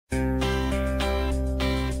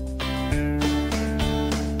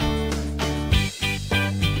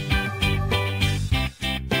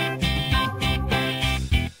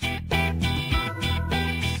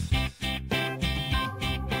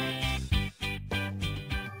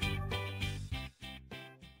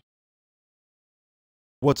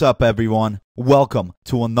What's up, everyone? Welcome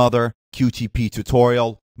to another QTP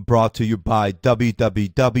tutorial brought to you by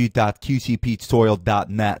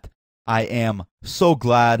www.qtptutorial.net. I am so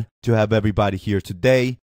glad to have everybody here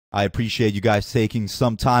today. I appreciate you guys taking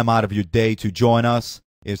some time out of your day to join us.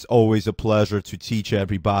 It's always a pleasure to teach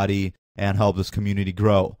everybody and help this community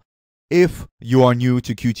grow. If you are new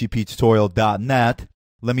to qtptutorial.net,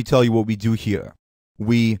 let me tell you what we do here.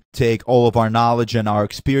 We take all of our knowledge and our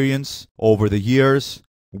experience over the years.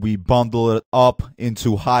 We bundle it up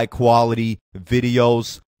into high quality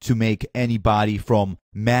videos to make anybody from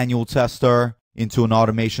manual tester into an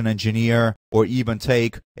automation engineer, or even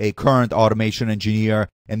take a current automation engineer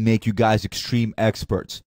and make you guys extreme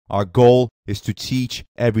experts. Our goal is to teach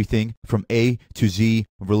everything from A to Z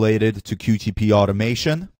related to QTP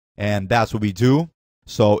automation, and that's what we do.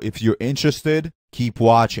 So if you're interested, keep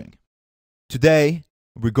watching. Today,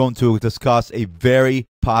 we're going to discuss a very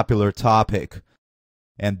popular topic,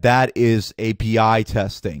 and that is API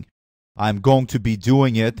testing. I'm going to be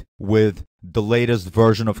doing it with the latest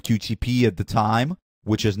version of QTP at the time,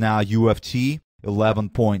 which is now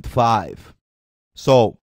UFT-11.5.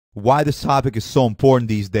 So, why this topic is so important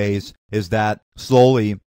these days is that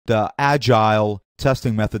slowly the agile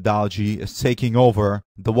testing methodology is taking over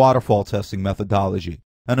the waterfall testing methodology.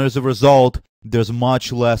 And as a result, there's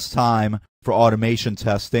much less time for automation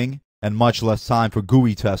testing and much less time for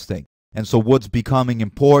GUI testing. And so what's becoming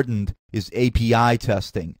important is API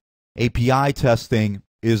testing. API testing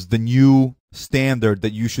is the new standard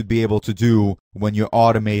that you should be able to do when you're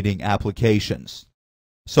automating applications.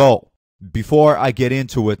 So, before I get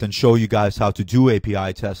into it and show you guys how to do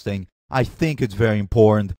API testing, I think it's very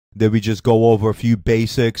important that we just go over a few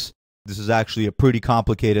basics. This is actually a pretty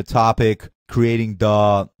complicated topic. Creating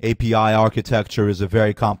the API architecture is a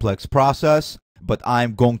very complex process, but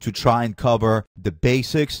I'm going to try and cover the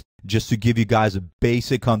basics just to give you guys a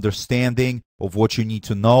basic understanding of what you need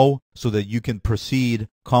to know so that you can proceed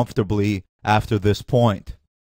comfortably after this point.